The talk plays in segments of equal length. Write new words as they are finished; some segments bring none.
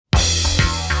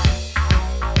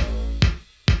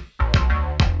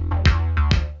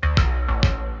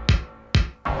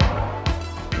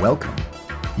Welcome.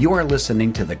 You are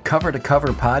listening to the Cover to Cover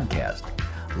podcast,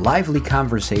 lively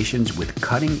conversations with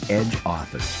cutting-edge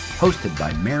authors, hosted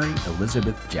by Mary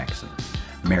Elizabeth Jackson.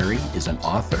 Mary is an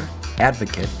author,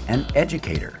 advocate, and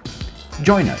educator.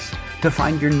 Join us to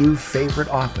find your new favorite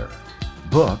author,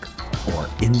 book, or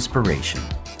inspiration.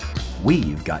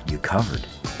 We've got you covered.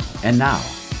 And now,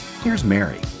 here's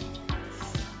Mary.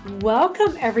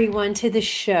 Welcome everyone to the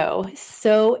show.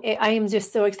 I am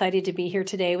just so excited to be here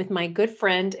today with my good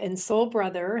friend and soul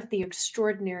brother, the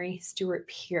extraordinary Stewart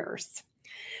Pearce.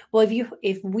 Well,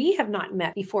 if we have not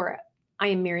met before, I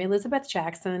am Mary Elizabeth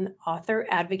Jackson, author,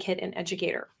 advocate, and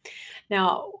educator.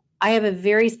 Now, I have a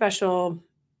very special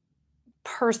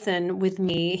person with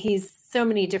me. He's so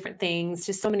many different things,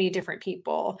 just so many different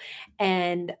people.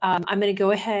 And I'm going to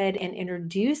go ahead and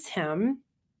introduce him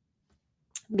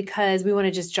because we want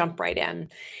to just jump right in.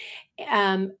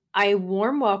 I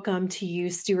warm welcome to you,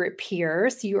 Stewart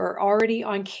Pearce. You are already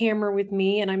on camera with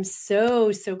me, and I'm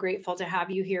so grateful to have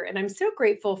you here. And I'm so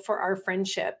grateful for our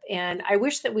friendship. And I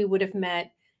wish that we would have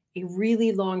met a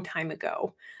really long time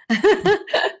ago.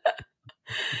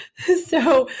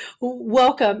 So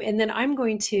welcome. And then I'm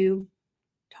going to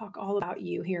talk all about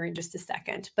you here in just a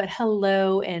second. But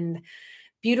hello and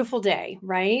beautiful day,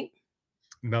 right?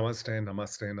 Namaste,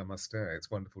 namaste, namaste.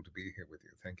 It's wonderful to be here with you.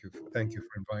 Thank you for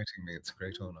inviting me. It's a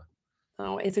great honor.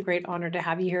 Oh, it's a great honor to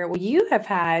have you here. Well, you have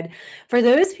had, for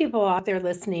those people out there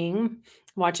listening,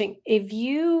 watching, if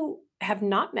you have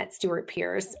not met Stewart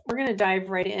Pearce, we're going to dive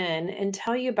right in and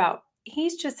tell you about,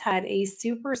 he's just had a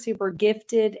super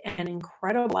gifted and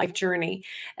incredible life journey.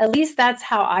 At least that's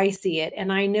how I see it.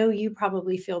 And I know you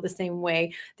probably feel the same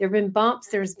way. There have been bumps.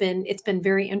 It's been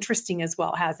very interesting as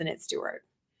well, hasn't it, Stewart?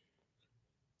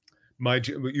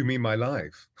 You mean my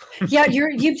life? Yeah,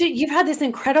 you've had this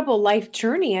incredible life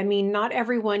journey. I mean, not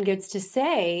everyone gets to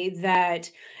say that,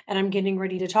 and I'm getting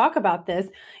ready to talk about this,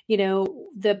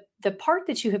 the part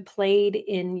that you have played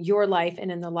in your life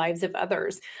and in the lives of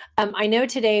others. I know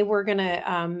today I want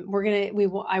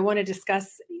to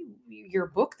discuss your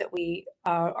book that we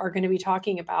are going to be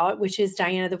talking about, which is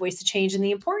Diana, the Voice of Change. And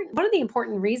one of the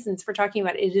important reasons for talking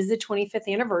about it is the 25th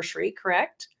anniversary,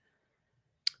 correct?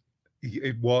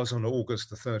 It was on August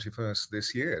the 31st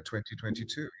this year,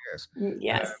 2022, yes.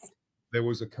 Yes. There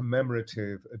was a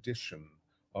commemorative edition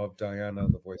of Diana,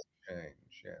 the Voice of Change,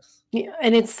 yes. Yeah,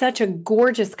 and it's such a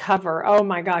gorgeous cover. Oh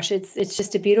my gosh, it's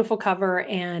just a beautiful cover.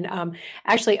 And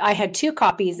actually, I had 2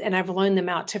 copies, and I've loaned them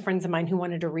out to friends of mine who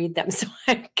wanted to read them. So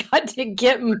I've got to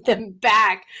get them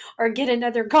back or get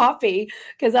another copy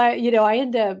because I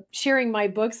end up sharing my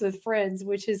books with friends,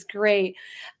 which is great.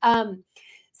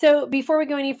 So before we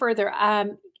go any further, I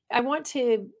want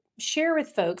to share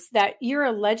with folks that you're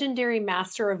a legendary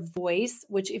master of voice,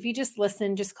 which if you just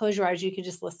listen, just close your eyes, you could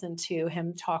just listen to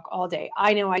him talk all day.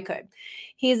 I know I could.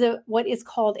 He's what is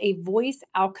called a voice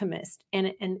alchemist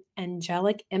and an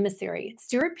angelic emissary.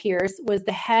 Stewart Pearce was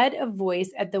the head of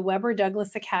voice at the Webber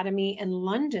Douglas Academy in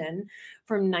London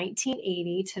from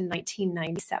 1980 to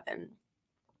 1997.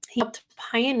 He helped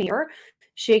pioneer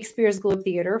Shakespeare's Globe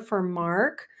Theater for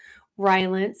Mark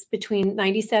Rylance between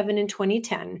 97 and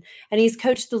 2010. And he's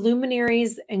coached the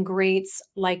luminaries and greats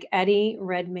like Eddie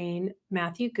Redmayne,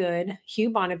 Matthew Good,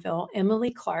 Hugh Bonneville, Emily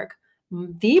Clark,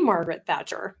 the Margaret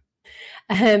Thatcher,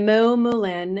 Mo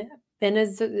Mullen,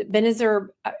 Benazir,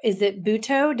 is it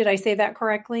Bhutto? Did I say that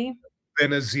correctly?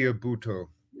 Benazir Bhutto,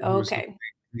 who was Okay.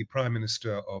 the Prime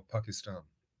Minister of Pakistan.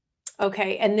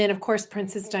 Okay. And then, of course,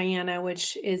 Princess Diana,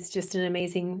 which is just an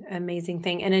amazing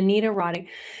thing. And Anita Roddick.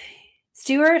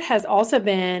 Stewart has also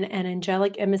been an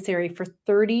angelic emissary for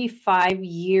 35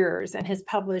 years and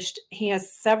he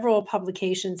has several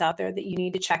publications out there that you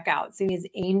need to check out. So he has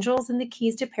Angels and the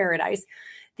Keys to Paradise,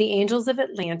 The Angels of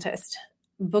Atlantis,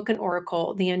 Book and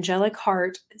Oracle, The Angelic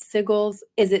Heart, Sigils.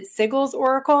 Is it Sigils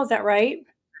Oracle? Is that right?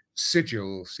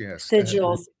 Sigils, yes.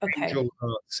 Sigils. Okay. Angel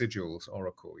Sigils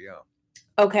Oracle, yeah.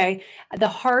 Okay. The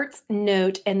Heart's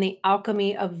Note and the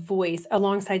Alchemy of Voice,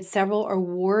 alongside several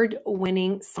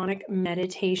award-winning sonic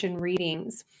meditation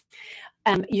readings.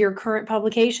 Your current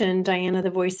publication, Diana, the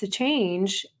Voice of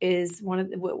Change, is one of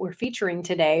what we're featuring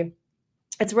today.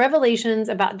 It's revelations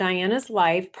about Diana's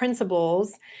life,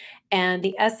 principles, and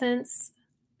the essence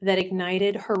that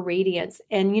ignited her radiance.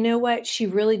 And you know what? She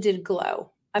really did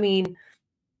glow. I mean,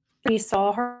 when you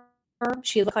saw her,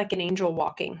 she looked like an angel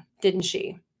walking, didn't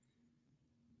she?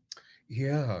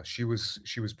 Yeah, she was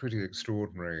pretty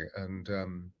extraordinary. And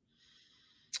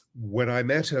when I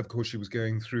met her, of course, she was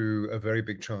going through a very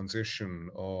big transition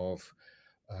of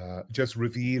just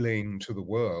revealing to the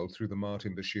world through the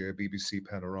Martin Bashir BBC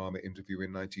Panorama interview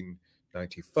in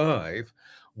 1995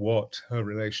 what her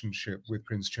relationship with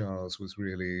Prince Charles was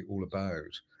really all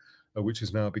about, which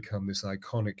has now become this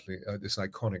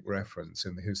iconic reference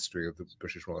in the history of the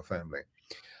British royal family.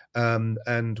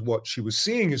 And what she was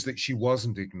seeing is that she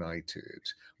wasn't ignited,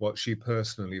 what she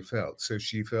personally felt. So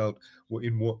she felt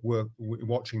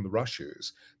watching the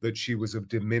rushes that she was of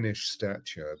diminished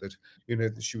stature, that,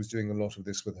 that she was doing a lot of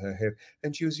this with her head,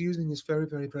 and she was using this very,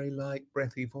 very, very light,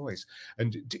 breathy voice.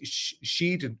 And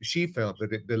she felt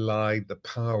that it belied the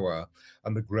power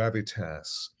and the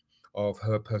gravitas of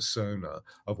her persona,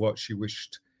 of what she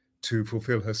wished to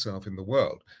fulfill herself in the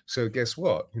world. So guess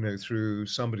what? Through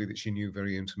somebody that she knew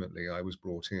very intimately, I was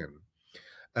brought in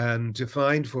and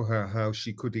defined for her how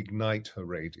she could ignite her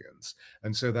radiance.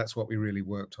 And so that's what we really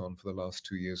worked on for the last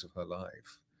 2 years of her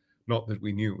life. Not that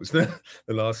we knew it was the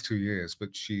last 2 years,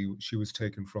 but she was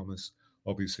taken from us,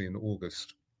 obviously, in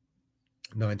August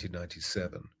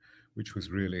 1997, which was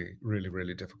really, really,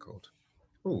 really difficult.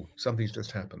 Oh, something's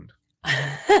just happened.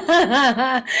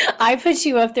 I put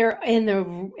you up there in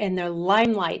the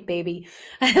limelight, baby.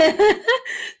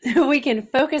 We can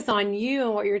focus on you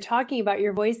and what you're talking about.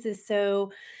 Your voice is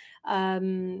so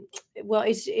well.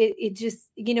 It just,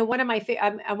 one of my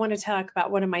I want to talk about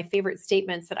one of my favorite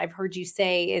statements that I've heard you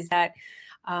say is that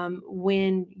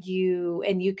when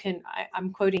I'm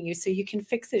quoting you, so you can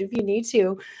fix it if you need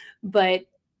to, but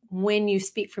when you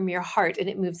speak from your heart and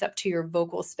it moves up to your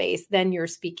vocal space, then you're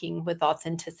speaking with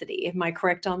authenticity. Am I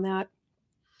correct on that?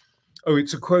 Oh,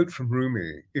 it's a quote from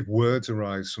Rumi. If words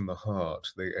arise from the heart,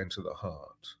 they enter the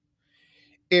heart.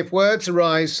 If words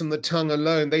arise from the tongue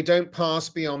alone, they don't pass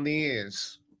beyond the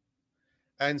ears.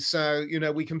 And so,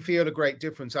 we can feel a great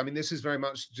difference. I mean, this is very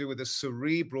much to do with a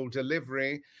cerebral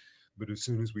delivery. But as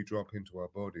soon as we drop into our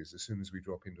bodies, as soon as we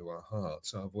drop into our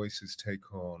hearts, our voices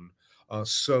take on our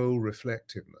soul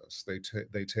reflectiveness.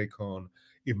 They take on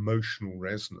emotional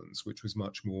resonance, which was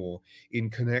much more in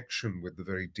connection with the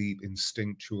very deep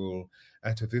instinctual,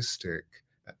 atavistic,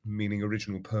 meaning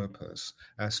original purpose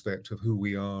aspect of who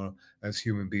we are as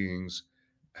human beings,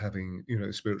 having,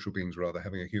 spiritual beings rather,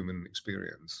 having a human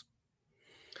experience.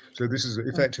 So this is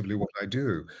effectively what I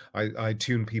do. I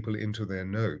tune people into their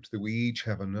note, that we each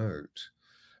have a note,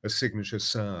 a signature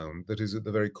sound that is at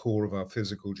the very core of our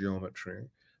physical geometry,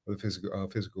 our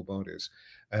physical bodies.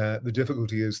 The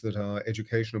difficulty is that our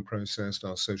educational process,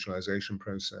 our socialization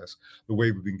process, the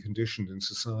way we've been conditioned in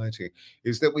society,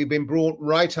 is that we've been brought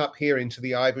right up here into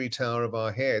the ivory tower of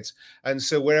our heads. And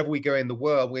so wherever we go in the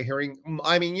world, we're hearing,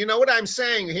 you know what I'm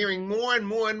saying, hearing more and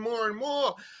more and more and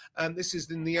more. And this is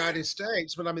in the United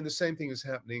States, but the same thing is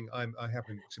happening. I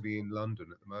happen to be in London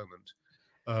at the moment.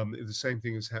 The same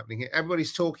thing is happening here.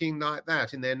 Everybody's talking like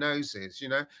that in their noses,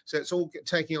 so it's all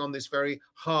taking on this very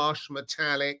harsh,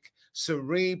 metallic,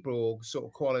 cerebral sort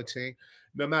of quality.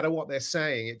 No matter what they're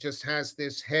saying, it just has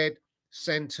this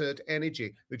head-centered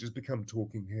energy. They just become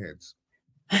talking heads.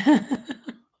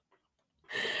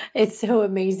 It's so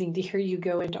amazing to hear you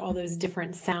go into all those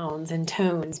different sounds and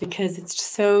tones, because it's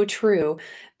so true,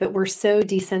 but we're so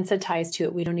desensitized to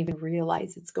it. We don't even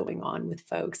realize it's going on with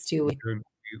folks, do we?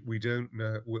 We don't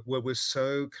know. We're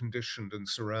so conditioned and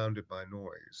surrounded by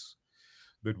noise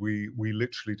that we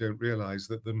literally don't realize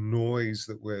that the noise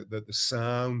that the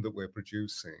sound that we're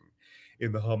producing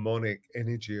in the harmonic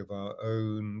energy of our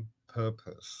own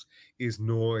purpose is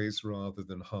noise rather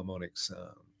than harmonic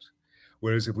sound.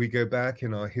 Whereas if we go back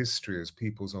in our history as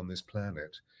peoples on this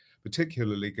planet,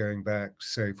 particularly going back,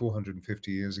 say,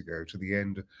 450 years ago to the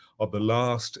end of the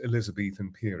last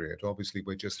Elizabethan period. Obviously,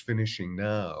 we're just finishing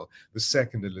now the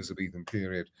second Elizabethan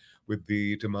period with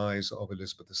the demise of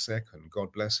Elizabeth II.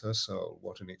 God bless her soul.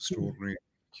 What an extraordinary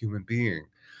human being.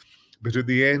 But at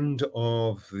the end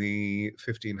of the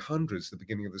 1500s, the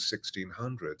beginning of the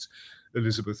 1600s,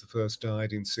 Elizabeth I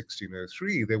died in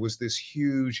 1603. There was this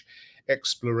huge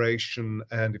exploration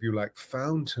and, if you like,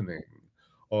 fountaining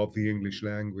of the English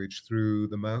language through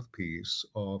the mouthpiece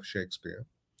of Shakespeare,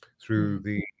 through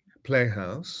the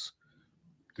playhouse,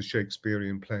 the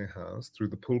Shakespearean playhouse, through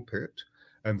the pulpit,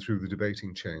 and through the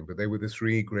debating chamber. They were the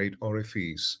three great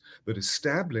orifices that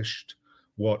established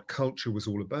what culture was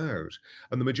all about.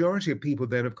 And the majority of people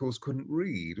then, of course, couldn't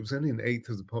read. It was only an eighth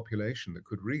of the population that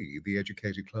could read, the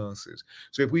educated classes.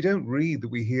 So if we don't read, that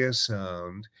we hear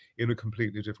sound in a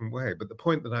completely different way. But the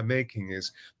point that I'm making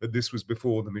is that this was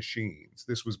before the machines.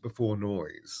 This was before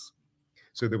noise.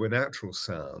 So there were natural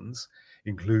sounds,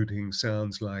 including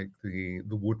sounds like the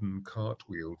wooden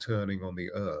cartwheel turning on the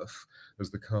earth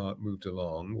as the cart moved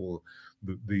along, or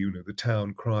the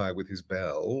town crier with his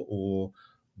bell, or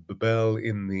the bell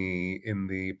in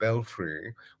the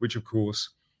belfry, which of course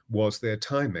was their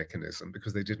time mechanism,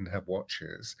 because they didn't have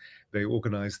watches. They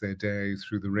organized their day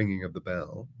through the ringing of the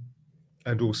bell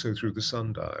and also through the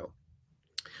sundial.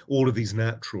 All of these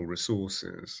natural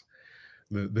resources,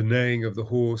 the neighing of the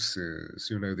horses,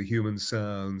 the human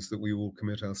sounds that we all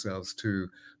commit ourselves to,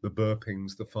 the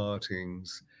burpings, the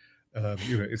fartings, et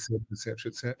cetera, et cetera,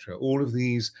 et cetera. All of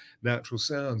these natural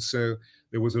sounds. So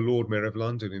there was a Lord Mayor of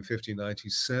London in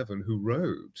 1597 who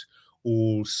wrote,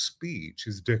 "All speech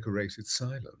is decorated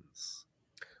silence."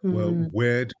 Well, Mm.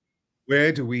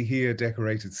 where do we hear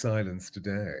decorated silence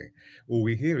today? All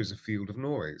we hear is a field of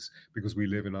noise, because we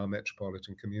live in our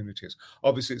metropolitan communities.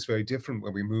 Obviously, it's very different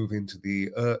when we move into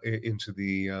the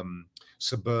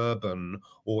suburban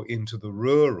or into the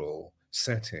rural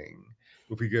setting.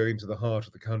 If we go into the heart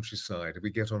of the countryside, if we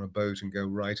get on a boat and go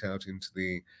right out into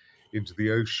the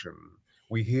ocean,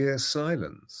 we hear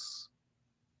silence.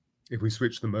 If we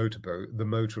switch the motor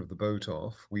of the boat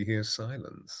off, we hear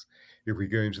silence. If we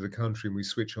go into the country and we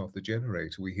switch off the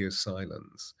generator, we hear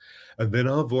silence. And then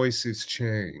our voices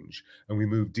change and we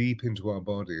move deep into our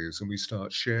bodies and we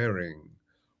start sharing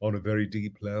on a very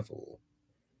deep level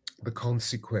the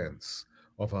consequence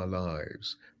of our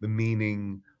lives, the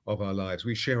meaning of our lives.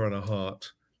 We share on a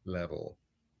heart level.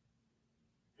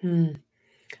 Mm.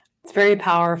 It's very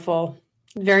powerful,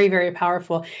 very, very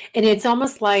powerful. And it's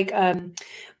almost like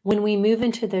when we move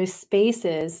into those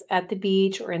spaces at the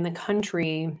beach or in the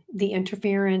country, the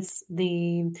interference,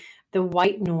 the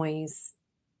white noise,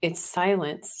 it's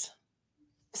silenced.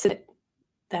 So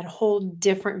that whole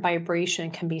different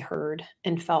vibration can be heard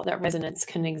and felt. That resonance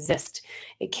can exist.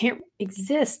 It can't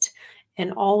exist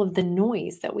in all of the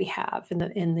noise that we have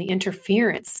in the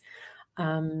interference.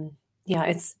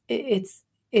 Yeah,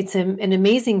 it's an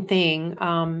amazing thing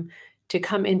to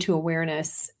come into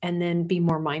awareness and then be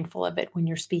more mindful of it when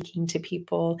you're speaking to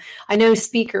people. I know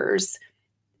speakers,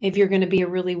 if you're going to be a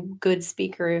really good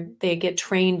speaker, they get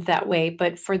trained that way.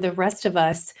 But for the rest of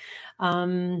us,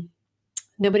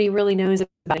 nobody really knows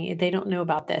about it. They don't know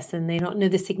about this, and they don't know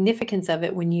the significance of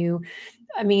it.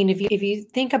 If you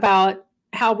think about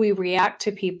how we react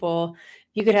to people,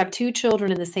 you could have two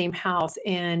children in the same house,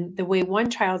 and the way one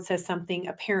child says something,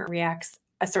 a parent reacts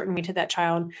a certain way to that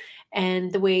child,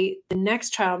 and the way the next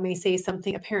child may say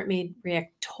something, a parent may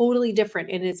react totally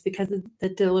different, and it's because of the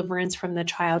deliverance from the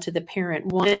child to the parent.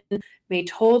 One may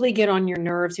totally get on your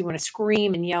nerves, you want to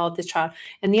scream and yell at this child,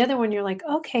 and the other one you're like,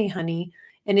 okay, honey.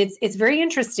 And it's very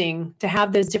interesting to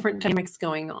have those different dynamics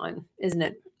going on, isn't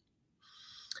it?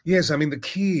 Yes, I mean, the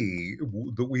key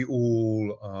that we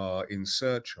all are in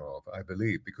search of, I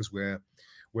believe, because we're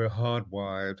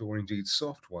hardwired or indeed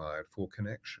softwired for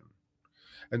connection.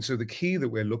 And so the key that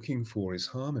we're looking for is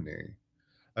harmony.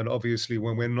 And obviously,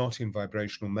 when we're not in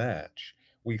vibrational match,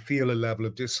 we feel a level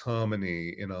of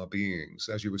disharmony in our beings,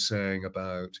 as you were saying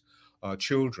about our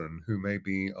children who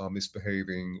maybe are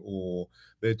misbehaving, or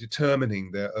they're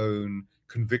determining their own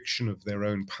conviction of their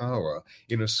own power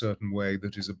in a certain way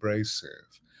that is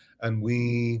abrasive. And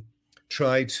we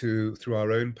try to, through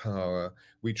our own power,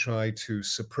 we try to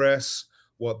suppress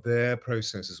what their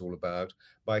process is all about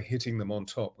by hitting them on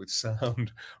top with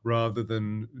sound rather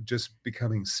than just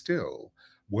becoming still,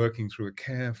 working through a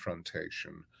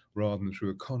carefrontation rather than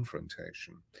through a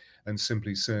confrontation, and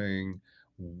simply saying,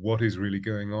 what is really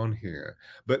going on here?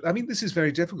 But I mean, this is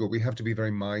very difficult. We have to be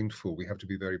very mindful. We have to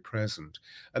be very present.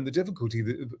 And the difficulty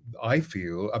that I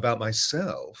feel about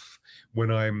myself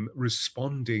when I'm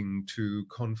responding to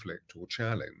conflict or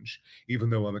challenge, even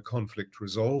though I'm a conflict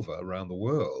resolver around the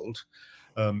world,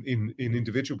 in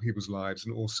individual people's lives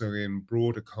and also in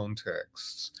broader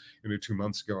contexts. 2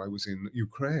 months ago, I was in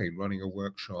Ukraine running a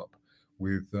workshop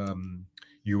with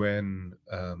UN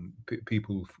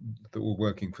people that were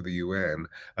working for the UN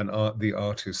and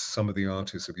some of the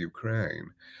artists of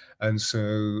Ukraine. And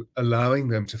so allowing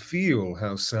them to feel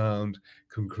how sound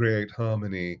can create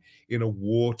harmony in a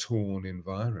war-torn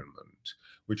environment,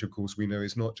 which of course we know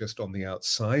is not just on the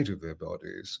outside of their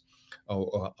bodies,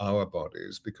 or our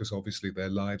bodies, because obviously their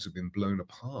lives have been blown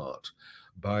apart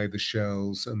by the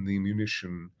shells and the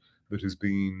munition that has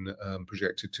been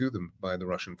projected to them by the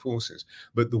Russian forces.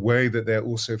 But the way that they're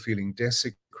also feeling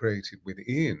desecrated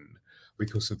within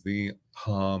because of the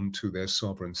harm to their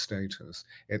sovereign status,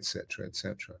 etc.,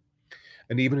 etc.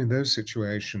 And even in those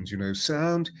situations,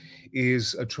 sound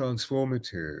is a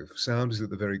transformative. Sound is at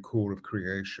the very core of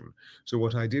creation. So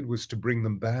what I did was to bring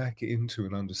them back into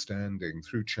an understanding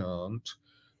through chant,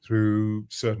 through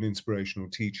certain inspirational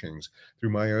teachings, through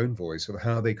my own voice, of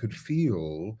how they could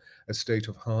feel a state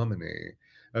of harmony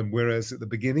And whereas at the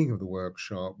beginning of the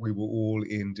workshop, we were all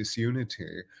in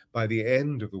disunity, by the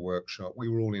end of the workshop, we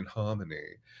were all in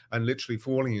harmony and literally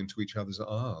falling into each other's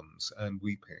arms and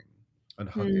weeping and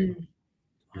hugging, Mm.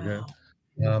 you know,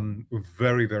 Wow.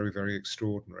 very, very, very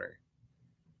extraordinary.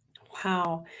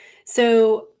 Wow.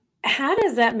 So, how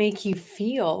does that make you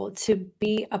feel to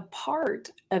be a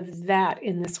part of that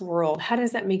in this world? How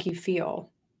does that make you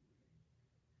feel?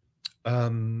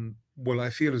 Well,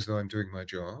 I feel as though I'm doing my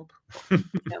job. Yeah.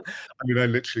 I mean, I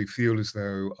literally feel as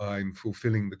though I'm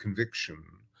fulfilling the conviction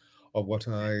of what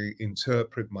I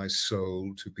interpret my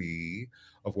soul to be,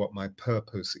 of what my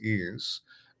purpose is.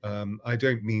 I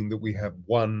don't mean that we have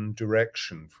one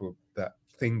direction for that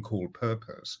thing called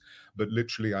purpose, but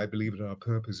literally, I believe that our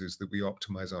purpose is that we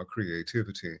optimize our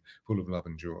creativity full of love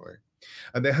and joy.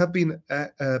 And there have been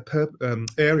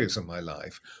areas of my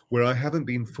life where I haven't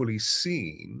been fully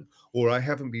seen, or I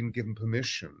haven't been given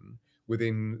permission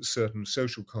within certain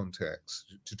social contexts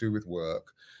to do with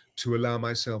work to allow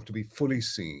myself to be fully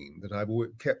seen, that I've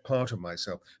kept part of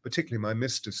myself, particularly my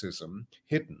mysticism,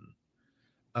 hidden.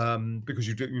 Because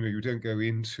you don't go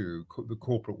into the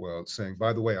corporate world saying,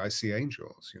 by the way, I see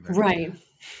angels, Right.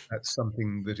 that's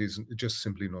something that is just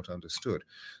simply not understood.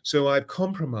 So I've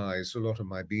compromised a lot of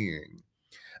my being,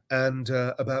 and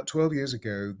about 12 years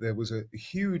ago, there was a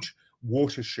huge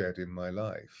watershed in my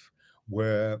life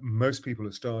where most people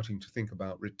are starting to think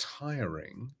about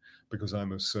retiring, because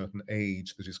I'm of a certain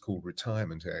age that is called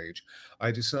retirement age.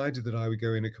 I decided that I would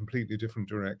go in a completely different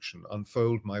direction,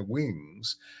 unfold my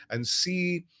wings, and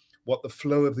see what the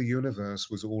flow of the universe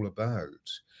was all about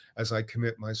as I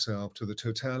commit myself to the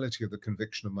totality of the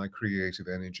conviction of my creative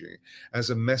energy, as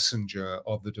a messenger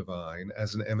of the divine,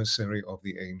 as an emissary of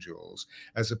the angels,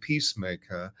 as a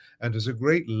peacemaker, and as a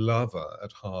great lover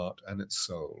at heart and at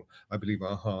soul. I believe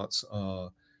our hearts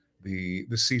are the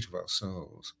seat of our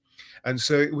souls. And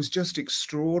so it was just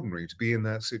extraordinary to be in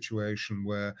that situation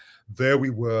where there we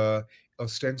were,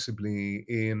 ostensibly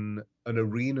in an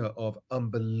arena of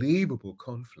unbelievable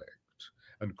conflict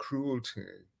and cruelty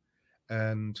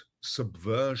and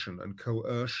subversion and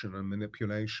coercion and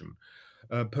manipulation,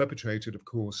 perpetrated, of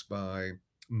course, by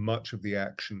much of the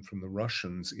action from the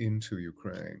Russians into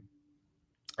Ukraine.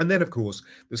 And then, of course,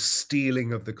 the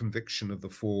stealing of the conviction of the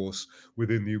force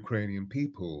within the Ukrainian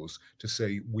peoples to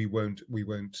say we won't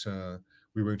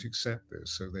accept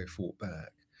this. So they fought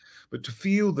back. But to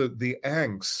feel the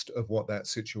angst of what that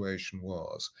situation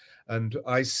was, and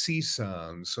I see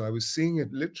sound, so I was seeing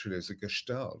it literally as a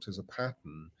gestalt, as a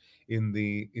pattern in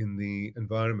the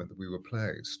environment that we were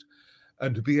placed,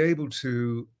 and to be able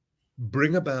to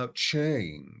bring about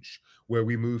change where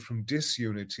we move from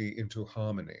disunity into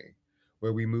harmony,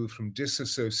 where we move from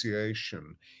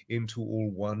disassociation into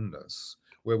all oneness,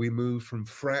 where we move from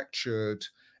fractured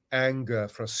anger,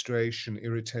 frustration,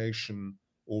 irritation,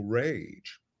 or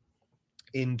rage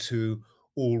into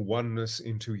all oneness,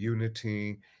 into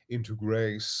unity, into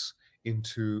grace,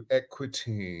 into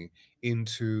equity,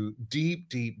 into deep,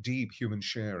 deep, deep human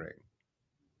sharing.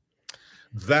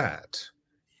 That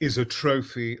is a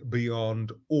trophy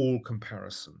beyond all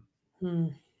comparison.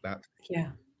 Mm. That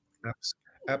Yeah. That's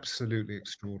absolutely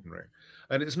extraordinary.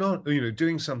 And it's not,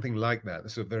 doing something like that.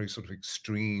 This is a very sort of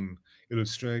extreme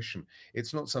illustration.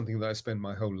 It's not something that I spend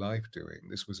my whole life doing.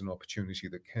 This was an opportunity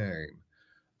that came.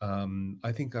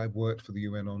 I think I've worked for the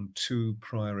UN on two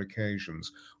prior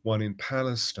occasions, one in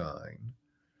Palestine,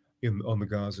 on the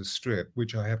Gaza Strip,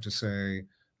 which I have to say,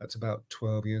 that's about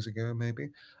 12 years ago, maybe.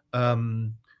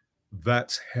 Um,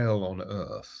 that's hell on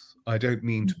earth. I don't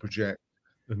mean Mm. to project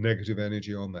the negative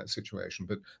energy on that situation,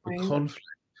 but the Right. conflict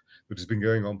that has been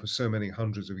going on for so many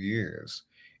hundreds of years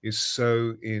is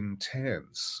so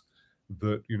intense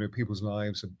that people's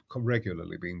lives are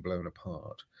regularly being blown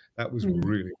apart. That was Mm.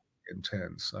 really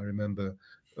intense. I remember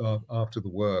after the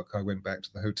work, I went back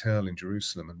to the hotel in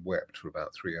Jerusalem and wept for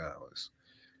about 3 hours,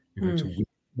 to Mm.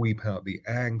 weep out the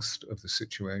angst of the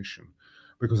situation,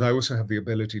 because I also have the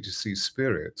ability to see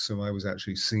spirit. So I was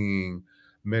actually seeing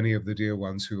many of the dear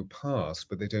ones who have passed,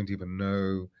 but they don't even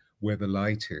know where the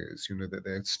light is, that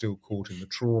they're still caught in the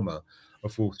trauma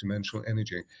of fourth dimensional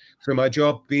energy. So my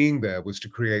job being there was to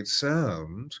create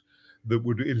sound that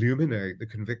would illuminate the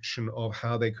conviction of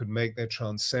how they could make their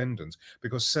transcendence,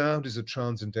 because sound is a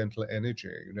transcendental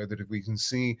energy, that if we can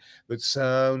see that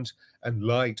sound and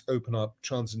light open up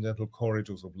transcendental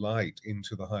corridors of light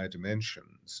into the higher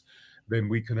dimensions, then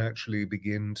we can actually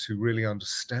begin to really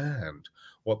understand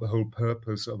what the whole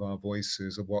purpose of our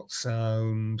voices, of what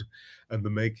sound and the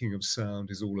making of sound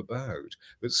is all about.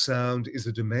 That sound is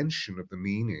a dimension of the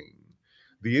meaning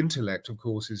The intellect, of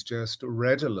course, is just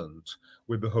redolent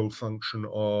with the whole function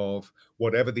of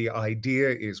whatever the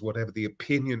idea is, whatever the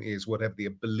opinion is, whatever the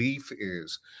belief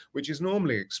is, which is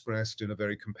normally expressed in a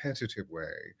very competitive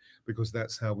way, because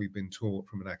that's how we've been taught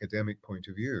from an academic point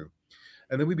of view.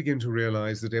 And then we begin to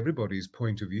realize that everybody's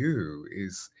point of view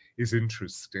is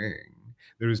interesting.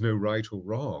 There is no right or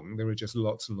wrong. There are just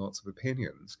lots and lots of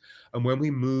opinions. And when we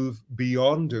move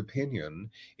beyond opinion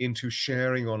into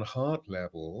sharing on heart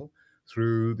level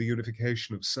through the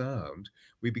unification of sound,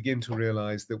 we begin to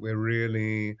realize that we're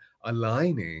really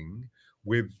aligning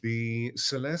with the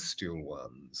celestial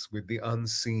ones, with the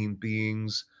unseen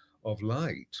beings of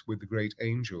light, with the great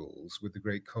angels, with the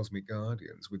great cosmic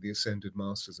guardians, with the ascended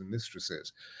masters and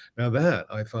mistresses. Now that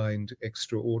I find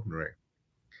extraordinary.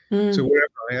 So Mm,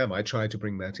 wherever I am, I try to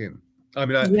bring that in. I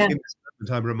mean, yeah. in this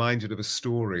moment, I'm reminded of a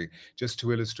story just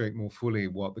to illustrate more fully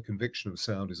what the conviction of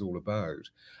sound is all about.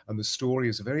 And the story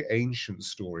is a very ancient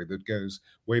story that goes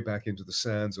way back into the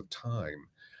sands of time,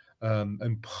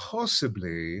 and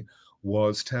possibly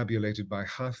was tabulated by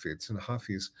Hafiz. And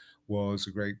Hafiz was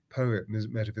a great poet,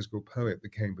 metaphysical poet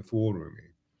that came before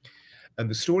Rumi. And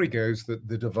the story goes that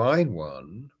the divine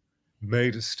one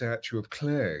made a statue of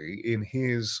clay in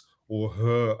his or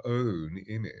her own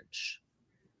image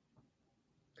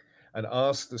and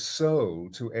asked the soul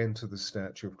to enter the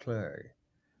statue of clay.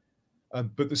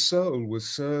 But the soul was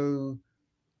so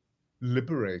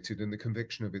liberated in the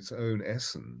conviction of its own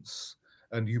essence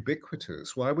and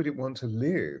ubiquitous. Why would it want to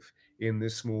live in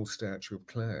this small statue of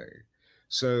clay?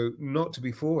 So, not to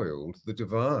be foiled, the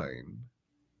divine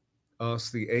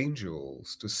asked the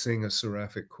angels to sing a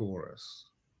seraphic chorus.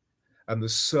 And the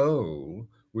soul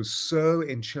was so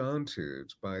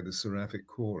enchanted by the seraphic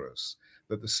chorus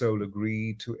that the soul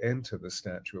agreed to enter the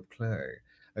statue of clay.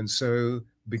 And so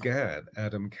began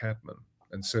Adam Kadmon,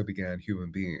 and so began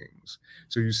human beings.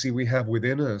 So you see, we have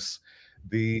within us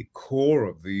the core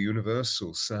of the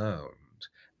universal sound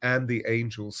and the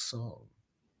angel's song.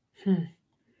 Hmm.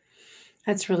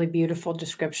 That's really beautiful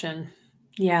description.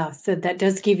 Yeah, so that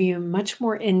does give you much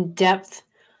more in-depth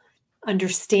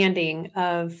understanding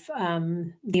of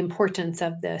the importance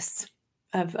of this,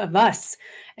 of us,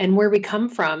 and where we come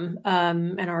from,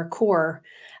 and our core.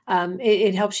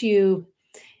 It helps you.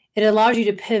 It allows you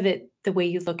to pivot the way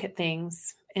you look at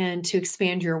things and to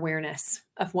expand your awareness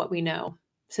of what we know,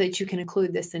 so that you can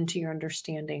include this into your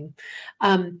understanding.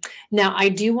 Now, I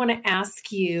do want to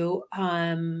ask you.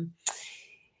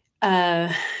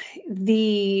 Uh,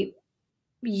 the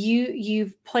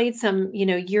you've played some,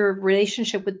 your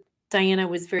relationship with Diana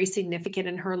was very significant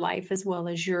in her life as well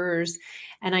as yours.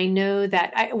 And I know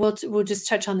that we'll just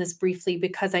touch on this briefly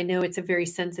because I know it's a very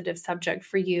sensitive subject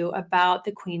for you about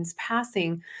the Queen's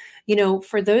passing.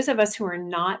 For those of us who are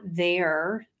not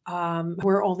there, who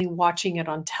are only watching it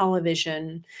on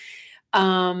television,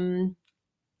 um,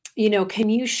 can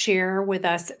you share with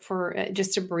us for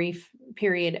just a brief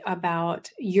period about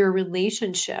your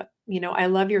relationship? I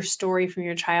love your story from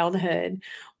your childhood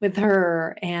with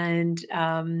her, and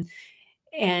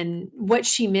what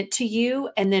she meant to you,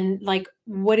 and then like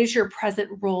what is your present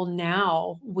role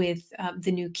now with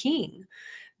the new king?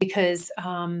 Because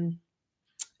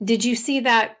did you see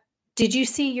that? Did you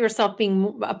see yourself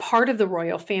being a part of the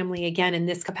royal family again in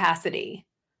this capacity?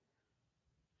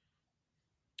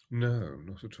 No,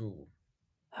 not at all.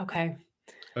 Okay.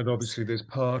 And obviously, there's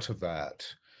part of that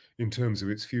in terms of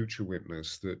its future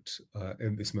witness that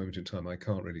in this moment in time I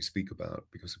can't really speak about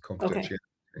because of Okay.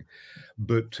 confidentiality.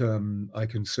 But I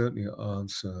can certainly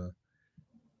answer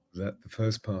that the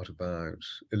first part about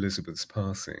Elizabeth's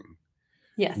passing,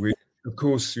 Yes. which, of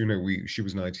course, she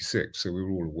was 96, so we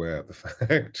were all aware of the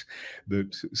fact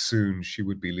that soon she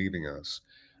would be leaving us.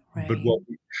 But Right. what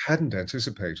we hadn't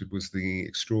anticipated was the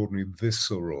extraordinary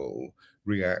visceral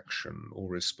reaction or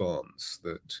response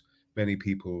that many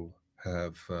people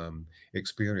have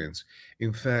experienced.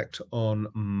 In fact, on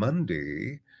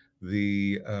Monday,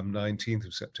 the 19th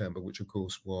of September, which of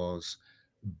course was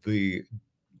the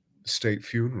state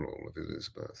funeral of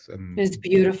Elizabeth, It was and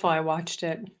beautiful. I watched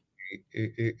it.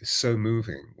 it's so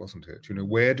moving, wasn't it?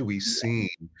 Where do we see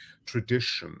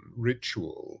tradition,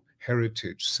 ritual,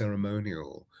 heritage,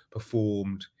 ceremonial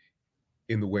performed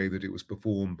in the way that it was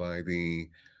performed by the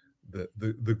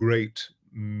great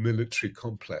military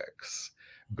complex,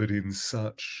 but in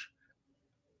such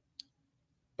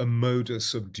a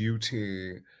modus of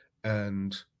duty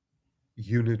and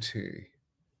unity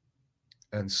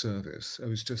and service. It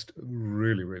was just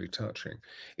really, really touching.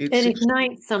 It It's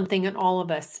ignites something in all of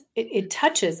us. It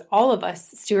touches all of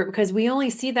us, Stuart, because we only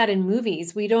see that in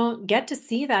movies. We don't get to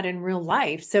see that in real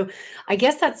life. So I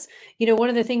guess that's, one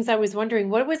of the things I was wondering,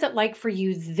 what was it like for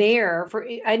you there?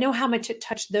 I know how much it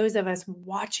touched those of us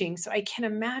watching. So I can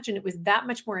imagine it was that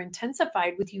much more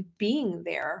intensified with you being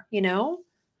there,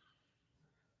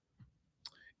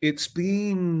 it's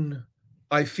been,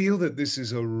 I feel that this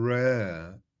is a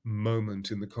rare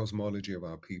moment in the cosmology of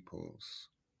our peoples.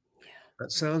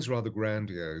 That sounds rather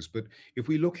grandiose, but if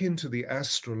we look into the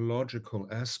astrological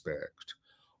aspect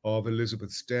of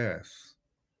Elizabeth's death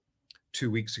 2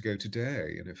 weeks ago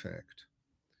today, in effect,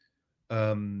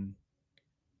 and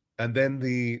then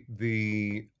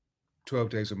the 12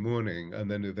 days of mourning, and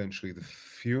then eventually the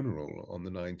funeral on the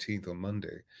 19th on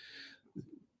Monday,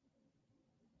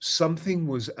 something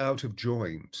was out of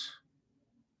joint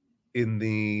in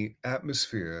the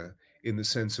atmosphere, in the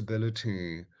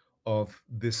sensibility of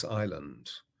this island.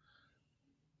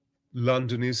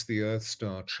 London is the Earth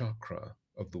star chakra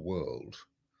of the world.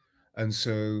 And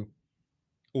so,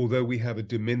 although we have a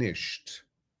diminished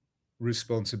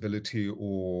responsibility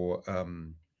or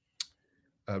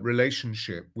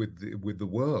relationship with the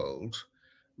world,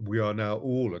 we are now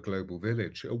all a global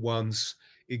village. At once,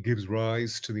 it gives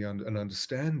rise to an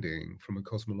understanding from a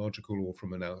cosmological or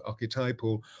from an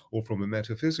archetypal or from a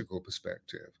metaphysical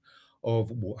perspective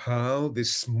of how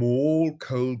this small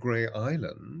cold grey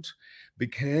island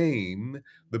became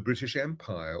the British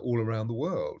Empire all around the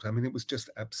world. I mean, it was just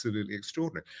absolutely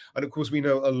extraordinary. And of course, we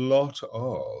know a lot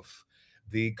of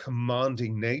the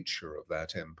commanding nature of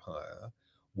that empire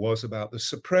was about the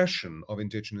suppression of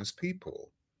indigenous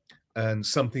people. And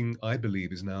something I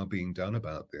believe is now being done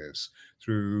about this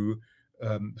through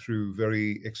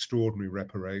very extraordinary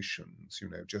reparations.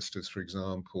 Just as, for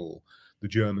example, the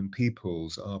German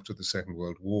peoples after the Second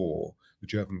World War,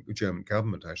 the German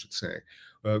government, I should say,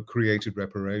 created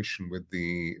reparation with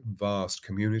the vast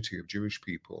community of Jewish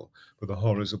people for the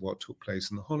horrors of what took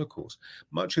place in the Holocaust.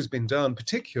 Much has been done,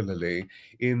 particularly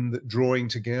in drawing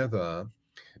together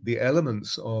the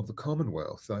elements of the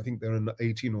Commonwealth. I think there are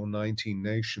 18 or 19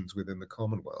 nations within the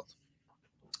Commonwealth,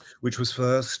 which was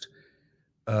first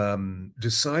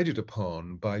decided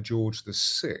upon by George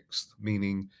VI,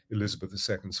 meaning Elizabeth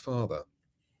II's father.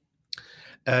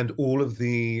 And all of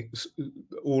the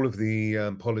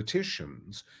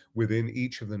politicians within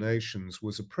each of the nations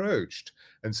was approached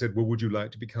and said, well, would you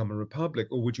like to become a republic,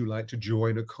 or would you like to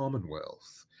join a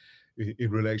Commonwealth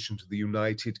in relation to the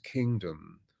United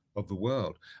Kingdom of the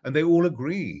world? And they all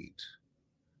agreed.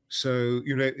 So,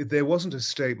 there wasn't a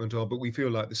statement of, but we feel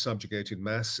like the subjugated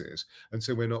masses, and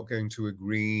so we're not going to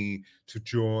agree to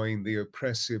join the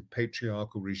oppressive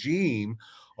patriarchal regime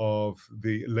of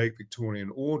the late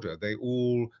Victorian order. They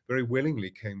all very willingly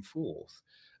came forth.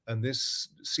 And this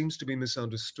seems to be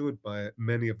misunderstood by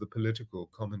many of the political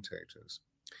commentators.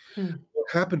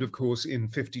 What happened, of course, in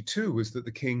 52 was that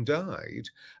the king died,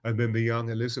 and then the young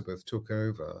Elizabeth took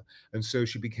over. And so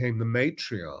she became the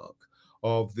matriarch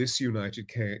of this United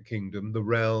Kingdom, the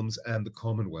realms, and the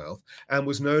Commonwealth, and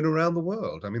was known around the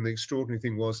world. I mean, the extraordinary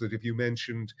thing was that if you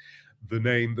mentioned the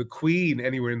name the Queen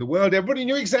anywhere in the world, everybody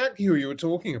knew exactly who you were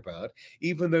talking about,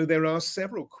 even though there are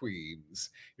several queens.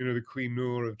 The Queen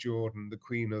Noor of Jordan, the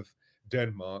Queen of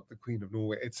Denmark, the Queen of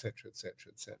Norway, etc., etc.,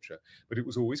 etc. But it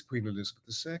was always Queen Elizabeth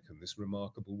II, this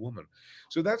remarkable woman.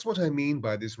 So that's what I mean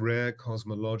by this rare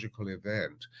cosmological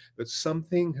event, that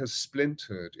something has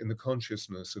splintered in the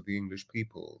consciousness of the English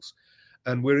peoples.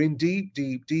 And we're in deep,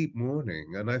 deep, deep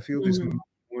mourning. And I feel this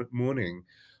mourning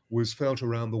was felt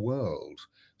around the world.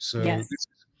 So, Yes.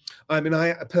 I mean,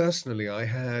 I personally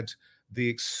had the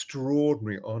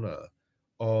extraordinary honor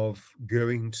of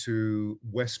going to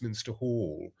Westminster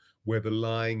Hall, where the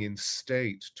lying in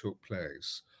state took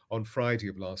place on Friday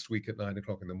of last week at 9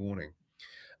 o'clock in the morning.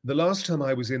 The last time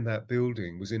I was in that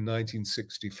building was in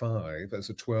 1965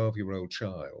 as a 12-year-old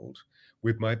child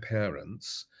with my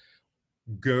parents,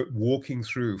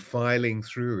 filing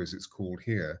through, as it's called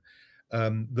here,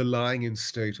 the lying in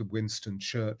state of Winston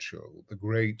Churchill, the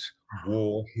great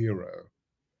war hero.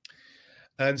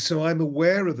 And so I'm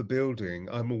aware of the building,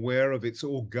 I'm aware of its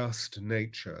august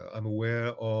nature, I'm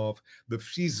aware of the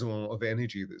frisson of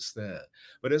energy that's there.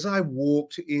 But as I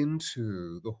walked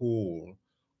into the hall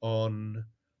on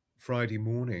Friday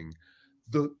morning,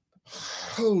 the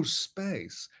whole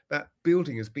space, that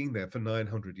building has been there for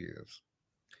 900 years.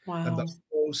 And the Wow.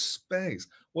 whole space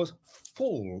was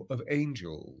full of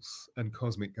angels and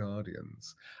cosmic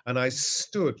guardians. And I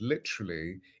stood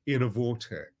literally in a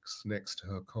vortex next to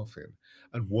her coffin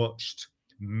and watched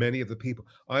many of the people,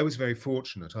 I was very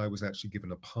fortunate. I was actually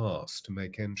given a pass to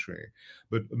make entry,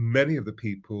 but many of the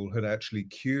people had actually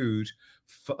queued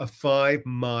a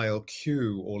 5-mile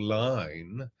queue or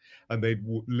line, and they'd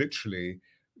literally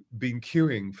been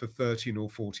queuing for 13 or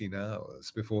 14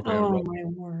 hours before they Oh arrived. my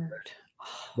word.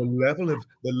 The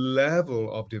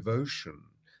level of devotion,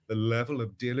 the level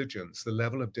of diligence, the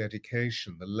level of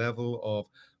dedication, the level of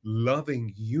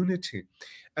loving unity.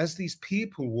 As these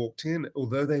people walked in,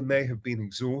 although they may have been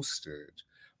exhausted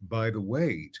by the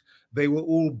wait, they were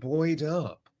all buoyed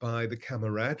up by the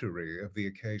camaraderie of the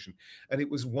occasion. And it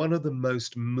was one of the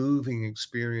most moving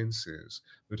experiences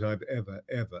that I've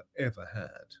ever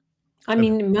had. I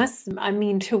mean,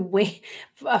 to wait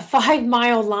a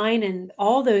 5-mile line and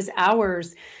all those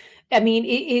hours. I mean,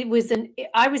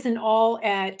 I was in awe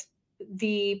at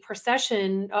the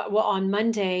procession, well, on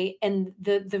Monday, and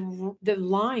the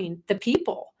line, the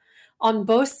people on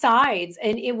both sides.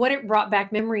 And what it brought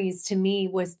back memories to me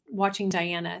was watching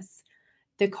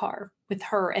the car with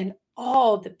her and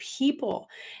all the people.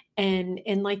 And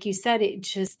like you said, it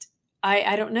just,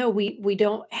 I don't know. We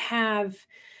don't have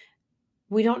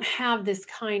this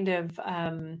kind of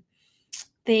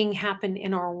thing happen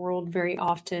in our world very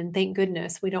often. Thank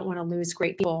goodness. We don't want to lose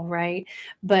great people, right?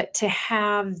 But to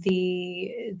have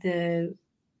the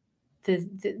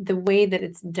way that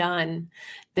it's done,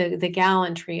 the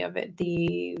gallantry of it,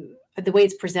 the way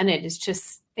it's presented is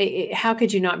just, how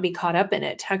could you not be caught up in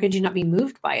it? How could you not be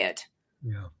moved by it?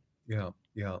 Yeah,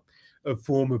 yeah. A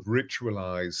form of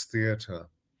ritualized theater,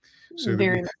 so that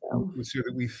Very much so.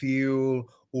 we feel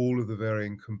all of the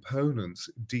varying components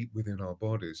deep within our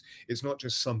bodies. It's not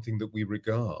just something that we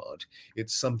regard,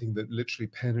 it's something that literally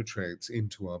penetrates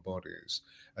into our bodies.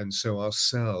 And so our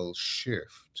cells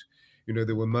shift.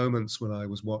 There were moments when I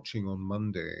was watching on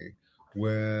Monday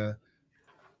where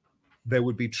there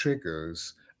would be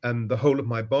triggers and the whole of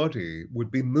my body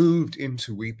would be moved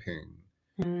into weeping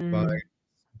by Mm.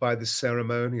 by the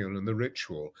ceremonial and the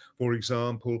ritual. For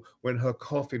example, when her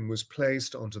coffin was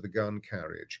placed onto the gun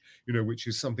carriage, which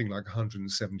is something like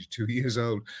 172 years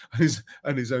old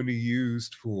and is only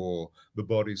used for the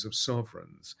bodies of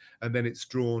sovereigns. And then it's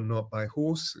drawn not by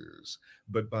horses,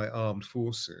 but by armed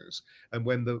forces. And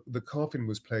when the coffin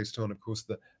was placed on, of course,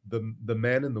 the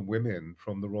men and the women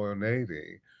from the Royal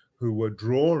Navy who were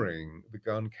drawing the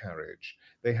gun carriage,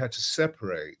 they had to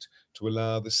separate to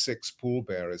allow the 6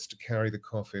 pallbearers to carry the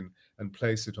coffin and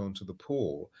place it onto the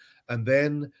pall. And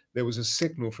then there was a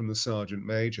signal from the sergeant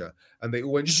major, and they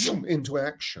all went zoom into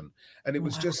action. And it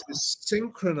was Wow. just this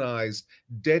synchronized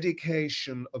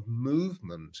dedication of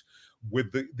movement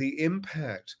with the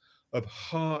impact of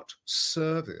heart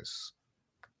service.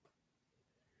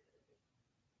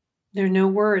 There are no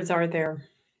words, are there?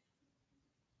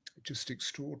 Just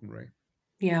extraordinary.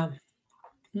 Yeah.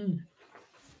 Mm.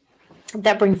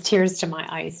 That brings tears to my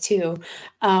eyes too.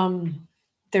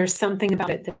 There's something about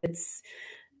it that's,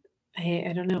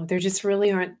 I don't know. There just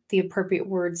really aren't the appropriate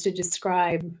words to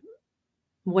describe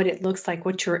what it looks like,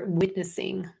 what you're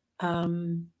witnessing,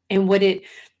 and what it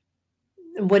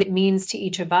means to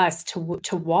each of us to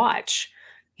watch.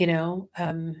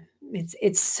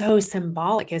 It's so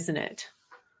symbolic, isn't it?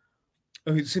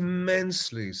 Oh, it's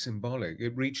immensely symbolic.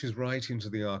 It reaches right into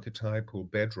the archetypal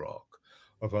bedrock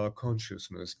of our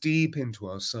consciousness, deep into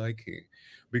our psyche,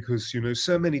 because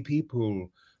so many people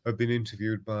have been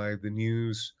interviewed by the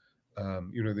news,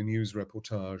 the news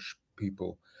reportage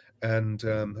people, and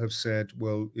have said,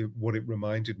 well, what it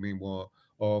reminded me was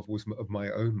of my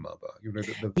own mother.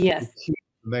 The Yes. key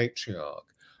matriarch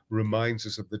reminds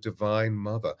us of the divine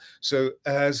mother. So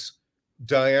as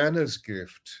Diana's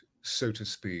gift, so to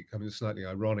speak, I mean, it's slightly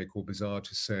ironic or bizarre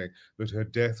to say that her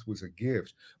death was a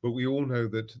gift, but we all know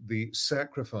that the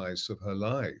sacrifice of her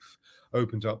life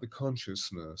opened up the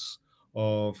consciousness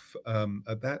of,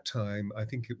 at that time, I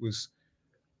think it was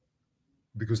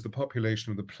because the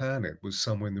population of the planet was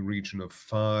somewhere in the region of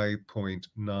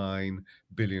 5.9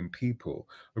 billion people.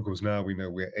 Of course, now we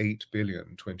know we're 8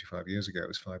 billion. 25 years ago, it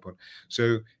was 5.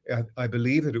 So I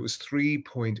believe that it was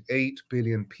 3.8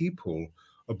 billion people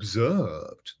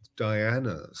observed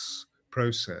Diana's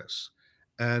process.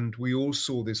 And we all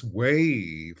saw this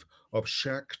wave of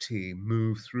Shakti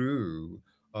move through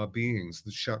our beings.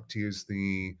 The Shakti is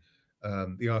the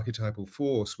archetypal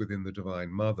force within the Divine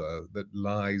Mother that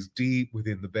lies deep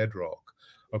within the bedrock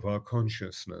of our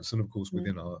consciousness, and of course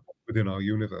within our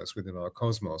universe, within our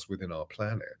cosmos, within our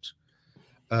planet.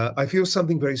 I feel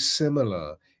something very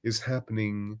similar is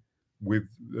happening with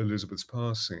Elizabeth's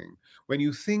passing. When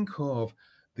you think of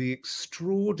the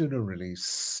extraordinarily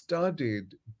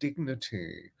studied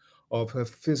dignity of her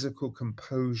physical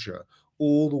composure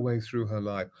all the way through her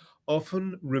life,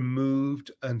 often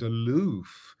removed and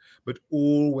aloof, but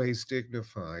always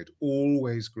dignified,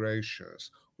 always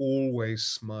gracious, always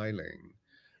smiling.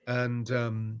 And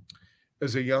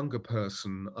as a younger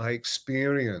person, I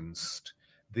experienced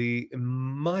the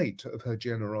might of her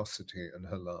generosity and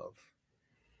her love.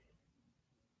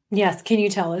 Yes. Can you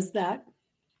tell us that?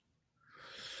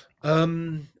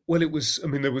 Well, it was, I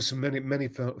mean, there were some many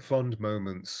fond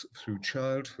moments through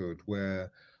childhood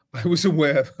where I was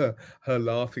aware of her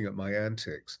laughing at my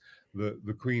antics.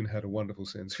 The Queen had a wonderful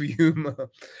sense of humor.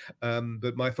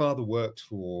 But my father worked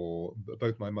for,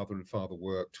 both my mother and father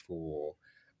worked for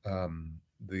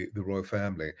the royal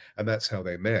family, and that's how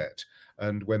they met.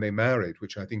 And when they married,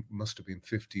 which I think must have been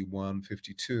 51,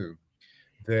 52,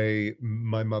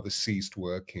 my mother ceased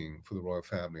working for the royal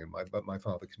family, and but my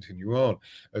father continued on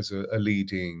as a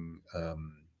leading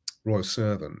royal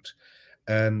servant,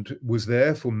 and was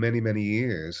there for many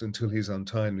years until his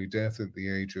untimely death at the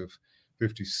age of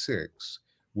 56,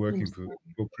 I'm working sorry.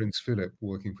 for Prince Philip,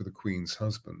 working for the Queen's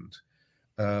husband.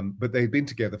 But they'd been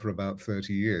together for about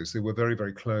 30 years. They were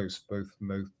very close,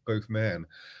 both men.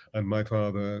 And my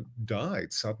father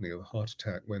died suddenly of a heart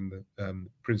attack when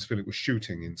Prince Philip was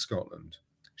shooting in Scotland,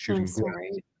 I'm shooting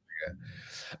ground.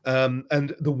 sorry.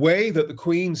 And the way that the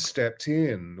Queen stepped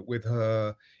in with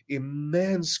her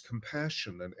immense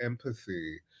compassion and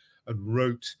empathy and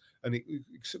wrote, and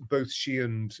both she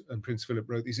and Prince Philip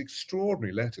wrote these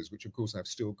extraordinary letters, which of course I've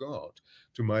still got,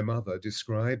 to my mother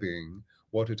describing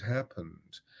what had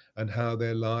happened and how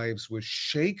their lives were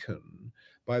shaken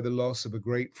by the loss of a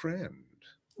great friend.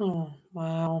 Oh,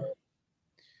 wow.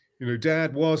 You know,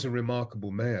 Dad was a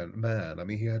remarkable man. I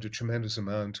mean, he had a tremendous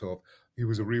amount of. He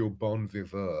was a real bon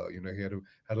viveur. You know, he had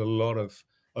a lot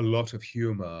of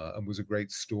humor and was a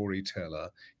great storyteller.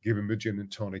 Give him a gin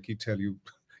and tonic, he'd tell you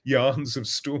yarns of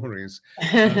stories.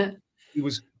 Uh, he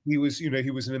was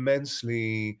an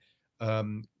immensely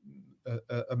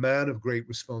a man of great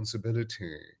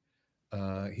responsibility.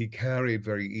 He carried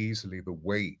very easily the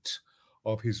weight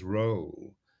of his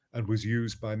role and was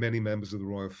used by many members of the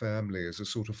royal family as a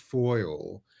sort of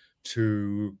foil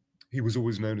to. He was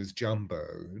always known as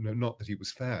Jumbo. Not that he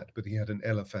was fat, but he had an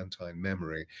elephantine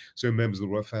memory. So members of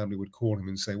the royal family would call him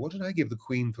and say, "What did I give the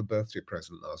Queen for birthday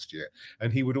present last year?"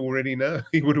 And he would already know.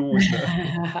 He would always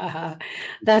know.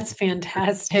 That's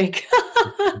fantastic.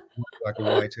 Like a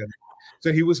white elephant.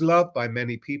 So he was loved by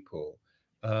many people.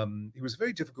 He was a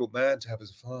very difficult man to have as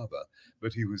a father,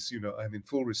 but he was, I'm in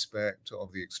full respect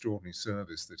of the extraordinary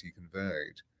service that he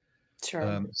conveyed.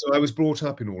 Sure. So I was brought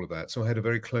up in all of that. So I had a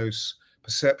very close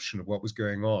perception of what was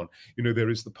going on. You know, there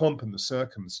is the pomp and the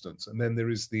circumstance, and then there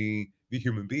is the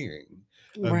human being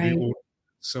and the Right. audience.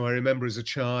 So I remember as a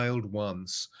child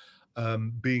once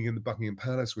being in the Buckingham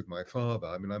Palace with my father.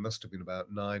 I mean, I must have been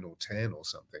about 9 or 10 or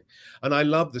something. And I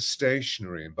loved the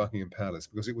stationery in Buckingham Palace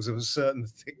because it was of a certain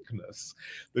thickness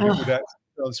that it would Oh, actually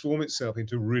transform itself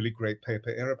into really great paper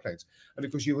aeroplanes. And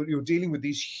of course, you're dealing with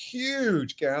these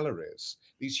huge galleries,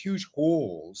 these huge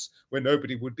halls where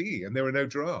nobody would be, and there were no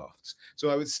drafts. So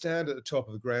I would stand at the top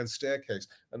of the grand staircase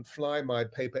and fly my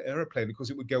paper aeroplane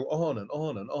because it would go on and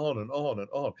on and on and on and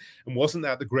on. And wasn't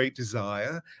that the great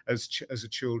desire as a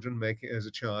child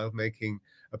making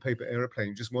a paper aeroplane?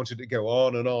 You just wanted it to go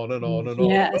on and on and on and on and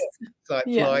yes. on. It's like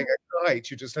Yeah. flying a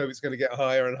kite. You just hope it's going to get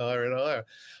higher and higher and higher.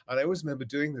 And I always remember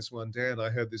doing this one day, and I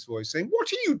heard this voice saying,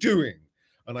 "What are you doing?"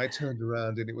 And I turned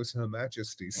around, and it was Her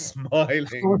Majesty Oh,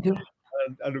 smiling. no.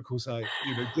 And of course, I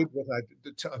did what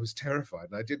I was terrified,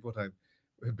 and I did what I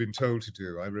had been told to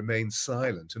do. I remained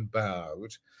silent and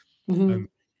bowed, and Mhm.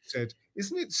 said,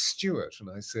 "Isn't it Stewart?" And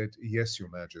I said, "Yes, Your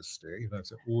Majesty." I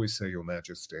always say Your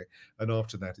Majesty, and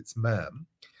after that, it's ma'am.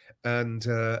 And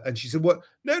she said, "What?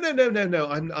 No.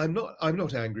 I'm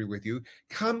not angry with you.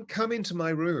 Come into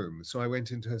my room." So I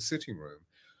went into her sitting room,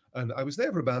 and I was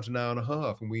there for about an hour and a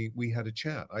half, and we had a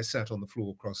chat. I sat on the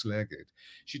floor cross-legged.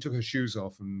 She took her shoes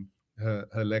off, and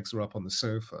her legs were up on the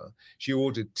sofa. She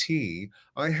ordered tea.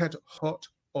 I had hot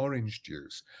orange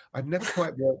juice. I've never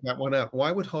quite worked that one out.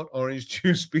 Why would hot orange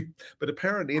juice be? But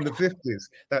apparently in the 50s,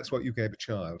 that's what you gave a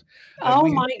child. And Oh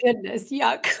we my goodness.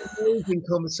 Yuck. amazing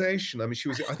conversation. I mean,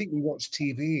 I think we watched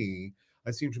TV.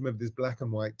 I seem to remember this black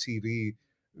and white TV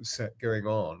set going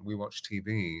on. We watched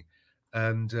TV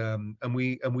and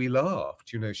we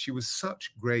laughed. You know, she was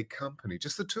such great company.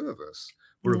 Just the two of us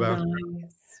were about.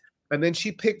 Nice. And then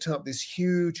she picked up this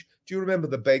huge, do you remember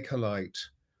the Bakelite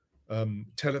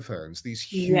telephones?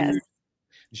 These Yes. huge,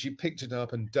 she picked it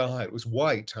up and dialed. It was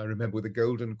white, I remember, with a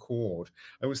golden cord.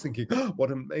 I was thinking, oh, what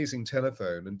an amazing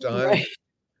telephone. And dialed, Right.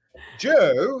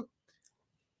 "Joe,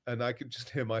 And I could just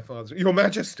hear my father, Your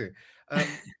Majesty.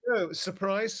 No,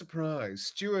 surprise, surprise.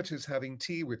 Stewart is having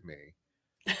tea with me.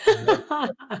 And I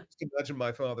just imagine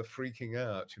my father freaking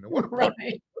out.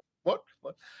 Right. What?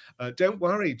 Don't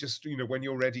worry. Just, when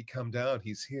you're ready, come down.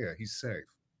 He's here. He's safe.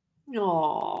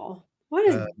 Oh, what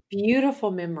a Uh,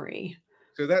 beautiful memory.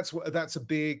 So that's a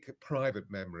big private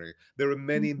memory. There are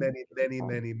many, Mhm. many, many,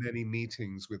 many, many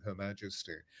meetings with Her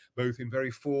Majesty, both in very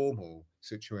formal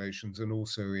situations and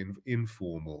also in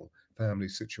informal family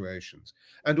situations,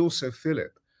 and also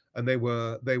Philip. And they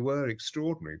were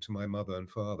extraordinary to my mother and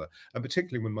father, and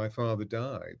particularly when my father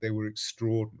died, they were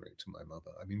extraordinary to my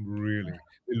mother. I mean, really,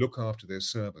 they look after their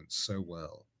servants so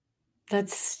well.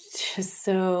 That's just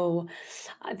so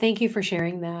thank you for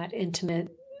sharing that intimate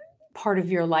part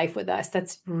of your life with us.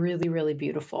 That's really, really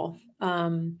beautiful.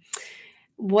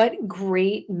 What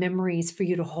great memories for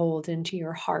you to hold into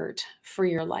your heart for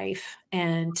your life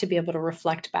and to be able to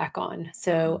reflect back on.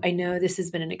 So I know this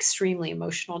has been an extremely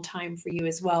emotional time for you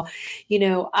as well.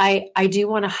 I do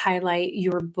want to highlight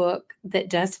your book that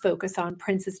does focus on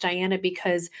Princess Diana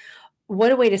because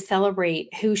what a way to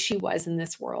celebrate who she was in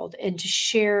this world and to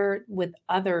share with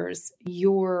others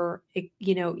your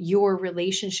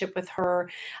relationship with her.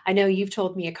 I know you've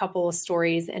told me a couple of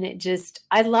stories and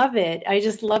I love it. I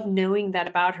just love knowing that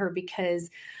about her because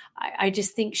I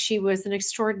just think she was an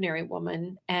extraordinary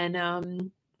woman. And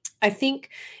I think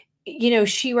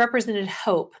she represented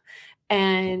hope.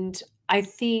 And I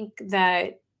think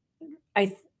that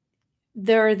I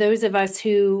there are those of us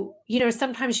who,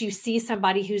 sometimes you see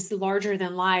somebody who's larger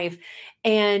than life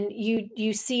and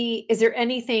you see, is there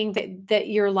anything that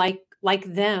you're like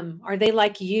them? Are they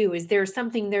like you? Is there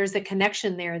something, there's a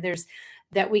connection there? There's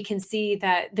that we can see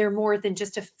that they're more than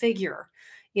just a figure,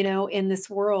 in this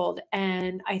world.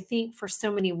 And I think for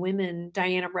so many women,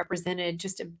 Diana represented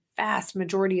just a vast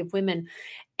majority of women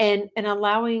and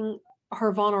allowing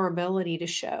her vulnerability to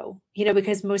show,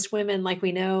 because most women, like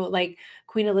we know, like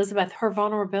Queen Elizabeth, her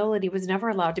vulnerability was never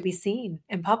allowed to be seen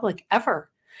in public ever,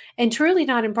 and truly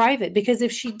not in private, because if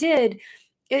she did,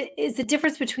 it is the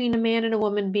difference between a man and a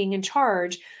woman being in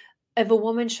charge. If a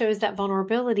woman shows that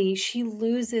vulnerability, she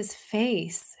loses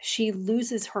face, she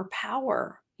loses her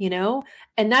power,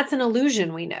 and that's an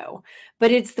illusion, we know,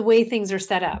 but it's the way things are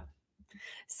set up.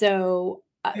 So,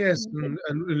 Yes, and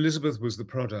Elizabeth was the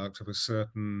product of a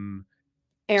certain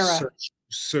era.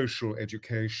 social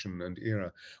education and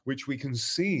era, which we can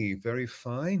see very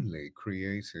finely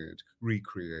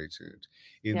recreated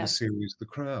in the Yes. series The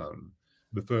Crown,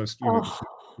 the first, Oh,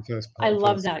 the first I part, the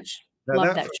love first. that. Now Love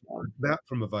that that show. that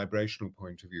from a vibrational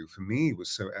point of view, for me, was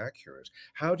so accurate.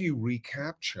 How do you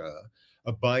recapture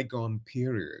a bygone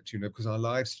period? Because our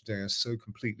lives today are so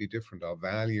completely different. Our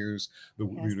values,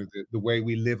 Yes. the way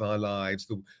we live our lives,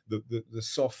 the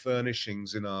soft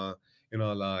furnishings in our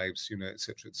lives, et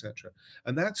cetera, et cetera.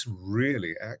 And that's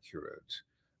really accurate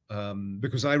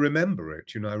because I remember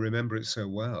it. I remember it so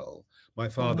well. My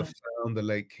father Wow. found the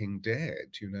late king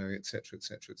dead, et cetera, et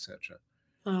cetera, et cetera.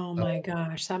 Oh my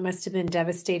gosh, that must have been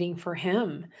devastating for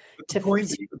him But the to point,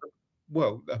 to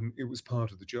well, it was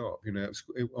part of the job.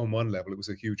 On one level, it was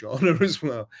a huge honor as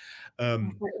well.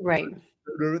 Um, right.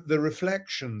 the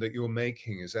reflection that you're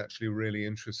making is actually a really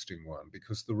interesting one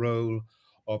because the role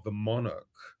of the monarch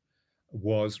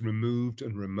was removed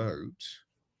and remote.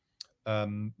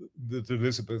 That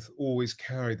Elizabeth always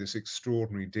carried this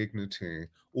extraordinary dignity,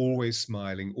 always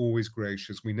smiling, always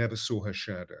gracious. We never saw her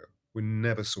shadow. We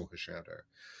never saw her shadow.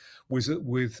 Was it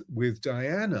with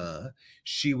Diana?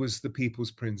 She was the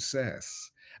people's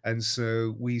princess, and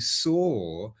so we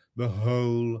saw the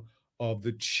whole of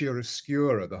the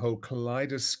chiaroscuro, the whole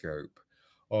kaleidoscope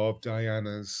of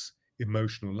Diana's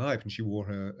emotional life, and she wore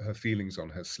her feelings on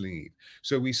her sleeve.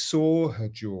 So we saw her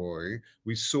joy,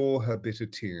 we saw her bitter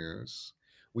tears,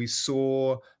 we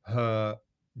saw her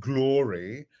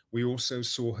glory, we also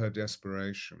saw her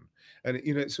desperation. And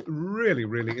it's really,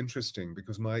 really interesting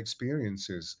because my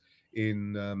experiences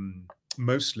in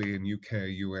mostly in UK,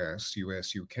 US,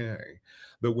 UK,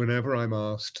 that whenever I'm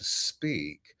asked to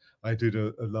speak, I did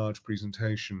a large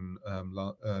presentation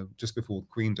just before the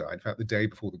Queen died, in fact, the day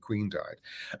before the Queen died.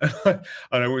 And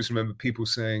I always remember people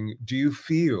saying, do you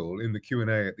feel, in the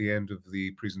Q&A at the end of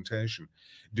the presentation,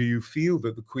 do you feel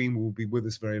that the Queen will be with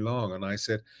us very long? And I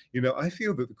said, I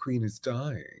feel that the Queen is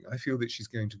dying. I feel that she's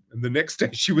going to, and the next day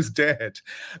she was dead.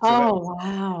 So that Oh,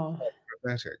 wow.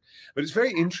 prophetic. But it's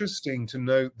very interesting to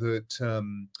note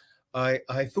that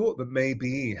I thought that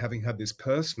maybe having had this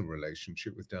personal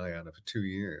relationship with Diana for 2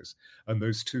 years, and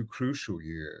those 2 crucial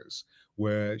years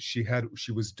where she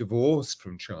was divorced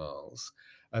from Charles,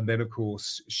 and then of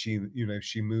course she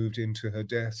moved into her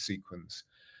death sequence.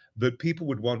 that people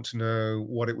would want to know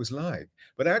what it was like.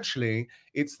 But actually,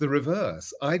 it's the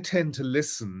reverse. I tend to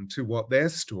listen to what their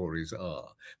stories are,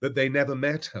 that they never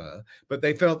met her, but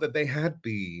they felt that they had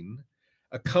been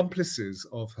accomplices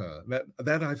of her.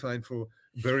 That I find for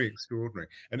very extraordinary.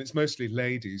 And it's mostly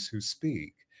ladies who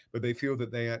speak, but they feel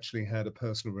that they actually had a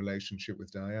personal relationship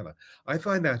with Diana. I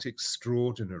find that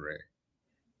extraordinary.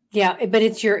 Yeah,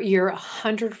 but you're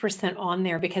 100% on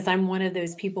there because I'm one of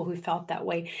those people who felt that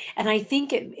way. And I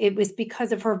think it was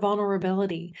because of her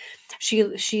vulnerability.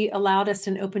 She allowed us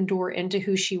an open door into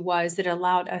who she was that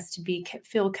allowed us to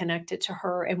feel connected to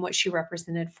her and what she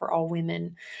represented for all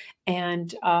women.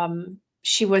 And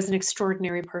she was an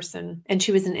extraordinary person, and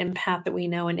she was an empath that we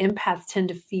know, and empaths tend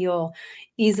to feel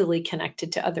easily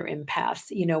connected to other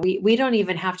empaths. You know, we don't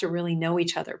even have to really know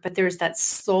each other, but there's that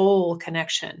soul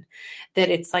connection that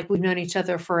it's like we've known each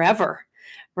other forever,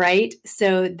 right?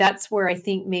 So that's where I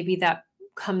think maybe that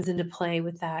comes into play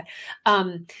with that.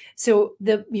 So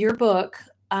your book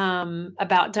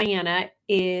about Diana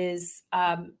is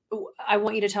I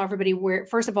want you to tell everybody where,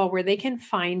 first of all, where they can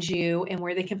find you and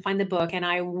where they can find the book. And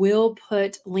I will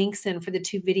put links in for the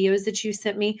 2 videos that you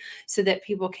sent me so that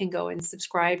people can go and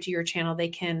subscribe to your channel. They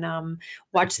can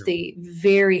watch the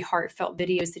very heartfelt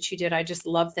videos that you did. I just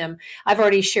love them. I've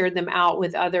already shared them out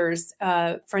with others,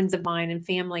 friends of mine and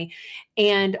family.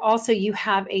 And also you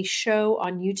have a show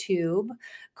on YouTube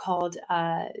called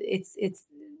it's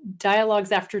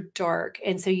Dialogues After Dark,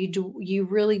 and so you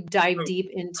really dive deep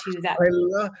into that.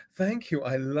 Thank you.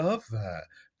 I love that.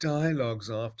 Dialogues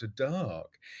After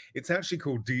Dark. It's actually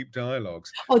called Deep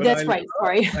Dialogues. Oh, But that's right.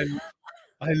 Sorry.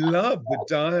 I love the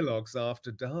Dialogues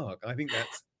After Dark. I think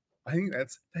that's,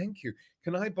 thank you.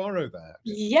 Can I borrow that?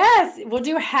 Yes, we'll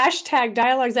do hashtag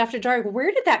Dialogues After Dark.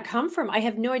 Where did that come from? I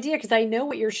have no idea because I know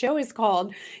what your show is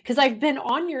called because I've been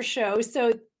on your show.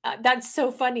 So that's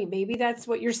so funny. Maybe that's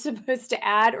what you're supposed to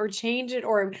add or change it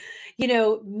or,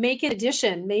 make an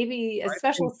addition, maybe a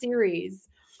special series.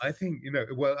 I think,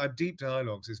 well, our Deep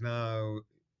Dialogues is now,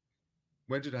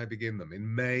 when did I begin them?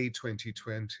 In May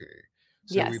 2020.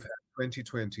 So Yes. we've had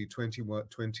 2020, 21,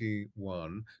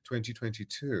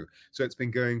 2022. So it's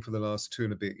been going for the last 2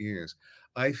 and a bit years.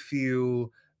 I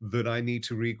feel that I need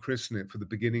to rechristen it for the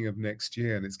beginning of next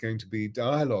year, and it's going to be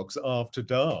Dialogues After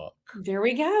Dark. There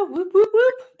we go. Whoop, whoop,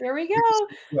 whoop. There we go. Because,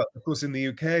 well, of course, in the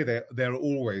UK, they're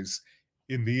always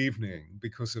in the evening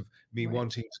because of me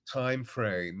wanting to time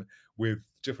frame with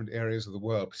different areas of the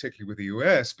world, particularly with the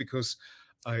US, because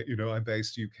I'm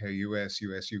based UK, US,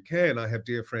 US, UK, and I have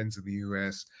dear friends in the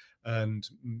US. And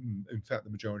in fact, the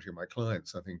majority of my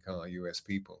clients, I think, are US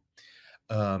people.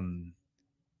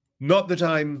 Not that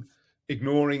I'm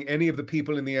ignoring any of the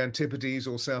people in the Antipodes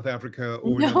or South Africa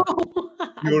or No.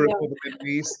 Europe or the Middle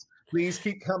East. Please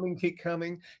keep coming,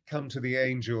 come to the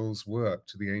angels' work,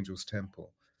 to the angels'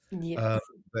 temple. Yes.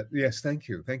 But yes, thank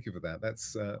you for that.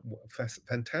 That's a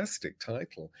fantastic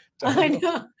title. I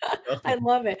know. I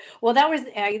love it. Well, that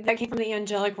came from the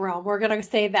angelic realm. We're going to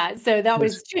say that. So that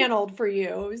was channeled for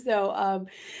you. So,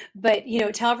 but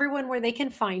tell everyone where they can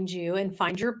find you and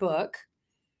find your book.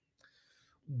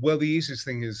 Well, the easiest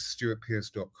thing is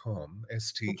stewartpearce.com,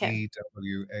 StewartPearce,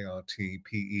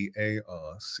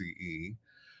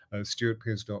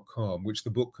 stewartpearce.com, which the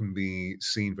book can be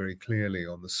seen very clearly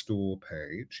on the store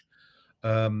page.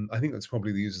 I think that's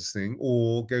probably the easiest thing.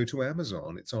 Or go to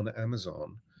Amazon. It's on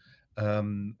Amazon.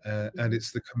 And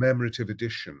it's the commemorative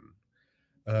edition.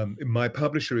 My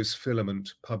publisher is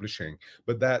Filament Publishing,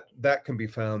 but that can be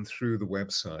found through the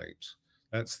website.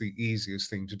 That's the easiest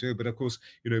thing to do. But of course,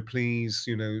 please,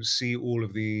 see all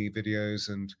of the videos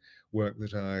and work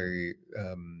that I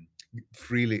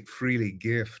freely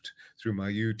gift through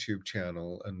my YouTube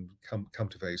channel, and come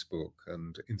to Facebook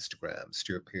and Instagram,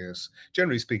 Stewart Pearce.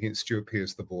 Generally speaking, it's Stewart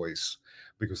Pearce the voice,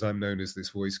 because I'm known as this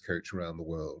voice coach around the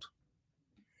world.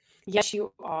 Yes,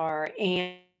 you are.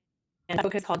 And the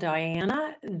book is called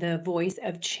Diana, the Voice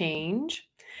of Change.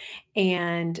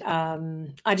 And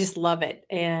I just love it.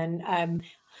 And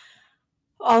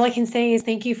all I can say is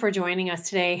thank you for joining us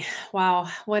today. Wow,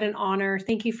 what an honor.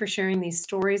 Thank you for sharing these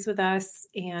stories with us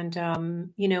and,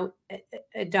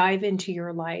 dive into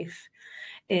your life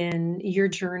and your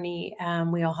journey.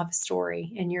 We all have a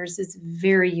story, and yours is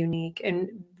very unique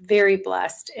and very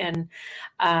blessed. And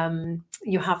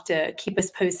you have to keep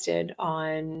us posted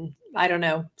on, I don't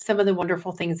know, some of the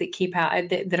wonderful things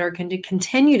that are going to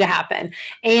continue to happen,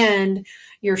 and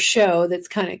your show that's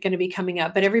kind of going to be coming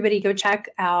up. But everybody go check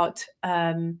out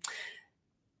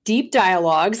Deep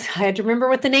Dialogues. I had to remember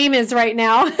what the name is right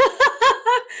now.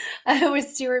 With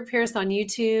Stewart Pearce on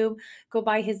YouTube. Go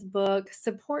buy his book,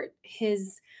 support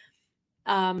his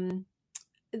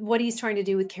what he's trying to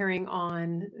do with carrying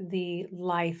on the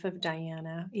life of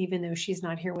Diana, even though she's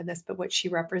not here with us, but what she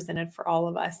represented for all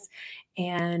of us.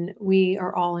 And we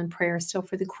are all in prayer still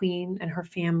for the Queen and her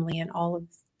family and all of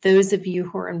those of you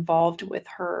who are involved with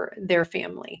their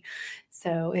family.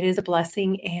 So it is a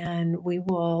blessing, and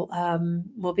we'll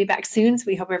be back soon. So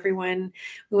we want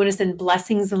to send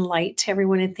blessings and light to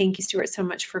everyone. And thank you, Stewart, so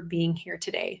much for being here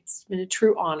today. It's been a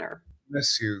true honor.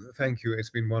 Bless you. Thank you. It's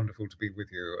been wonderful to be with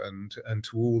you, and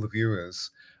to all the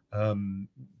viewers. Namaste,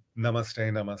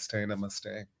 namaste,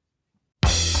 namaste.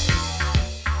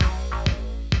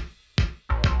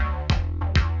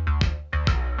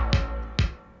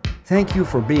 Thank you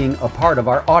for being a part of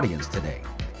our audience today.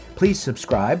 Please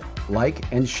subscribe,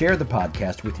 like, and share the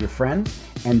podcast with your friends,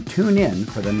 and tune in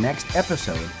for the next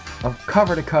episode of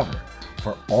Cover to Cover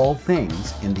for all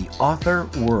things in the author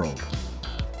world.